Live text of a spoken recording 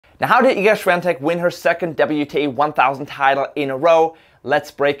Now, how did Iga Swiatek win her second WTA 1000 title in a row? Let's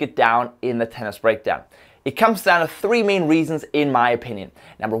break it down in the tennis breakdown. It comes down to three main reasons in my opinion.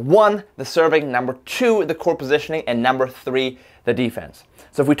 Number one, the serving. Number two, the court positioning. And number three, the defense.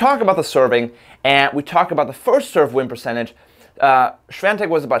 So if we talk about the serving and we talk about the first serve win percentage, Swiatek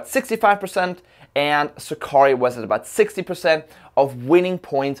was about 65% and Sakkari was at about 60% of winning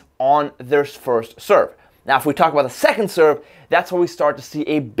points on their first serve. Now, if we talk about the second serve, that's where we start to see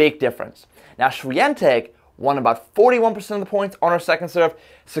a big difference. Now, Swiatek won about 41% of the points on her second serve,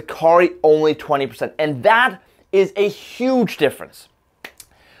 Sakkari only 20%, and that is a huge difference.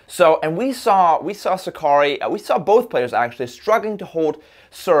 So, and we saw Sakkari, we saw both players actually struggling to hold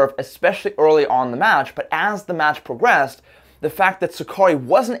serve, especially early on in the match, but as the match progressed, the fact that Sakkari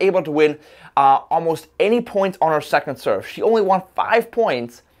wasn't able to win almost any points on her second serve. She only won 5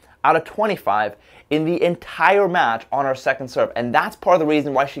 points out of 25 in the entire match on her second serve. And that's part of the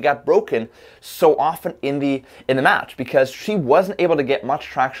reason why she got broken so often in the match, because she wasn't able to get much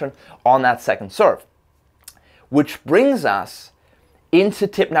traction on that second serve. Which brings us into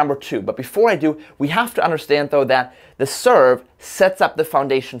tip number two. But before I do, we have to understand though that the serve sets up the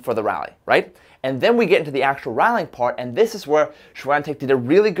foundation for the rally, right? And then we get into the actual rallying part, and this is where Swiatek did a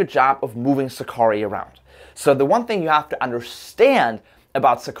really good job of moving Sakkari around. So the one thing you have to understand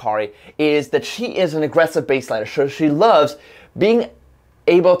about Sakkari is that she is an aggressive baseliner. So she loves being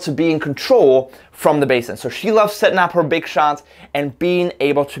able to be in control from the baseline. So she loves setting up her big shots and being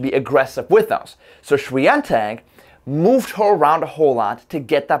able to be aggressive with those. So Swiatek moved her around a whole lot to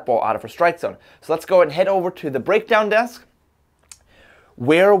get that ball out of her strike zone. So let's go ahead and head over to the breakdown desk,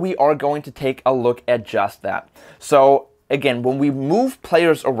 where we are going to take a look at just that. So again, when we move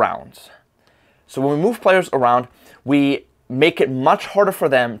players around, we make it much harder for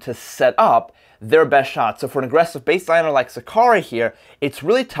them to set up their best shot. So for an aggressive baseliner like Sakkari here, it's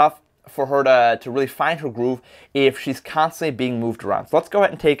really tough for her to really find her groove if she's constantly being moved around. So let's go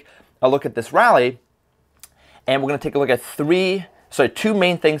ahead and take a look at this rally, and we're going to take a look at two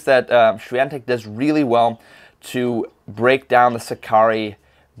main things that Swiatek does really well to break down the Sakkari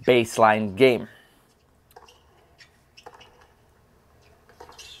baseline game.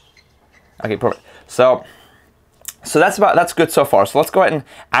 Okay, perfect. So that's good so far. So let's go ahead and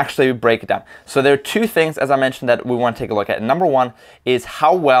actually break it down. So there are two things, as I mentioned, that we want to take a look at. And number one is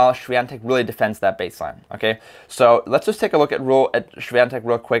how well Swiatek really defends that baseline. Okay, so let's just take a look at Swiatek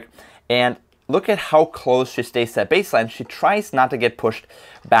real quick and look at how close she stays to that baseline. She tries not to get pushed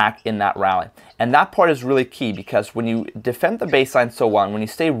back in that rally. And that part is really key, because when you defend the baseline so well, and when you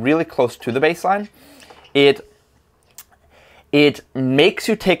stay really close to the baseline, it makes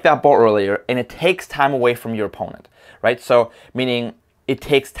you take that ball earlier, and it takes time away from your opponent, right? So meaning it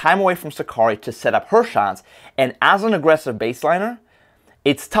takes time away from Sakkari to set up her shots. And as an aggressive baseliner,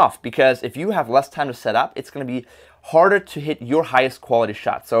 it's tough, because if you have less time to set up, it's going to be harder to hit your highest quality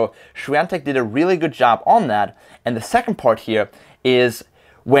shot. So Swiatek did a really good job on that. And the second part here is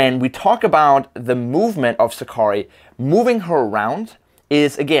when we talk about the movement of Sakkari, moving her around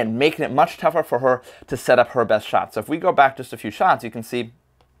is, again, making it much tougher for her to set up her best shot. So if we go back just a few shots, you can see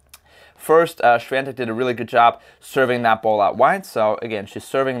first, Swiatek did a really good job serving that ball out wide. So again, she's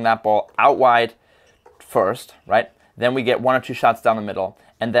serving that ball out wide first, right? Then we get one or two shots down the middle.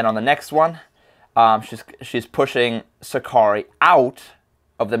 And then on the next one, she's pushing Sakkari out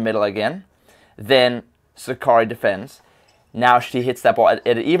of the middle again. Then Sakkari defends. Now she hits that ball at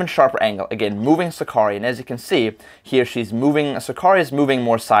an even sharper angle. Again, moving Sakkari. And as you can see, here Sakkari is moving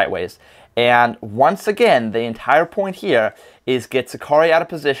more sideways. And once again, the entire point here is get Sakkari out of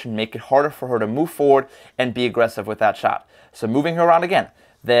position, make it harder for her to move forward and be aggressive with that shot. So moving her around again.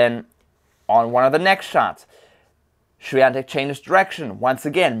 Then on one of the next shots, Swiatek changes direction. Once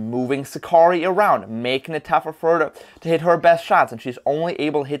again, moving Sakkari around, making it tougher for her to hit her best shots. And she's only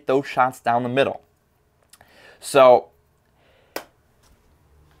able to hit those shots down the middle. So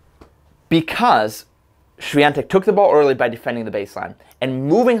because Swiatek took the ball early by defending the baseline and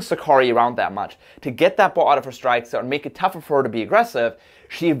moving Sakkari around that much to get that ball out of her strike zone and make it tougher for her to be aggressive,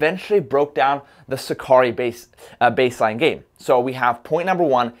 she eventually broke down the Sakkari baseline game. So we have point number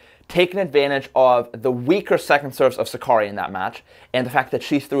one, taking advantage of the weaker second serves of Sakkari in that match and the fact that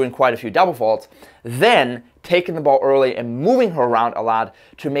she threw in quite a few double faults, then taking the ball early and moving her around a lot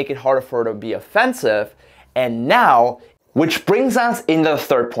to make it harder for her to be offensive. And now, which brings us into the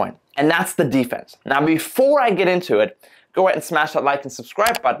third point, and that's the defense. Now, before I get into it, go ahead and smash that like and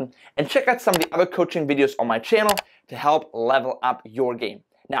subscribe button and check out some of the other coaching videos on my channel to help level up your game.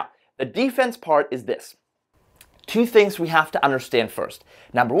 Now, the defense part is this. Two things we have to understand first.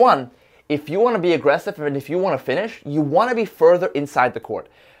 Number one, if you want to be aggressive and if you want to finish, you want to be further inside the court.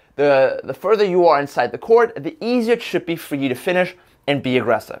 the further you are inside the court, the easier it should be for you to finish and be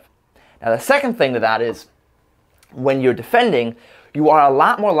aggressive. Now the second thing to that is, when you're defending, you are a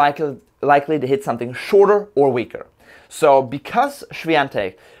lot more likely to hit something shorter or weaker. So because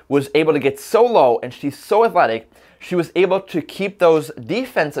Swiatek was able to get so low and she's so athletic, she was able to keep those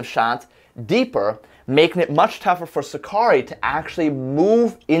defensive shots deeper, making it much tougher for Sakkari to actually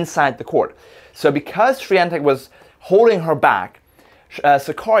move inside the court. So because Swiatek was holding her back,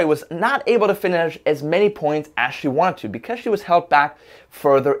 Sakkari was not able to finish as many points as she wanted to because she was held back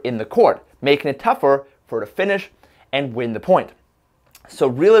further in the court, making it tougher for her to finish and win the point. So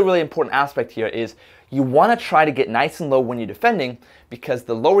really important aspect here is you want to try to get nice and low when you're defending, because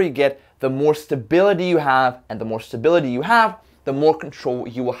the lower you get, the more stability you have, and the more stability you have, the more control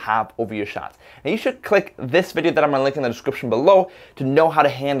you will have over your shots. Now you should click this video that I'm going to link in the description below to know how to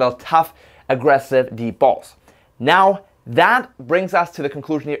handle tough, aggressive, deep balls. Now that brings us to the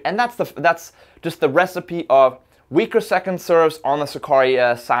conclusion here, and that's just the recipe of weaker second serves on the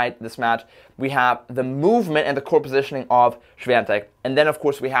Sakkari side this match. We have the movement and the court positioning of Swiatek, and then of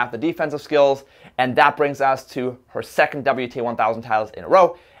course we have the defensive skills, and that brings us to her second WTA 1000 titles in a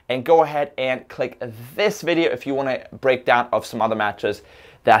row. And go ahead and click this video if you want a breakdown of some other matches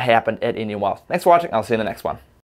that happened at Indian Wells. Thanks for watching. I'll see you in the next one.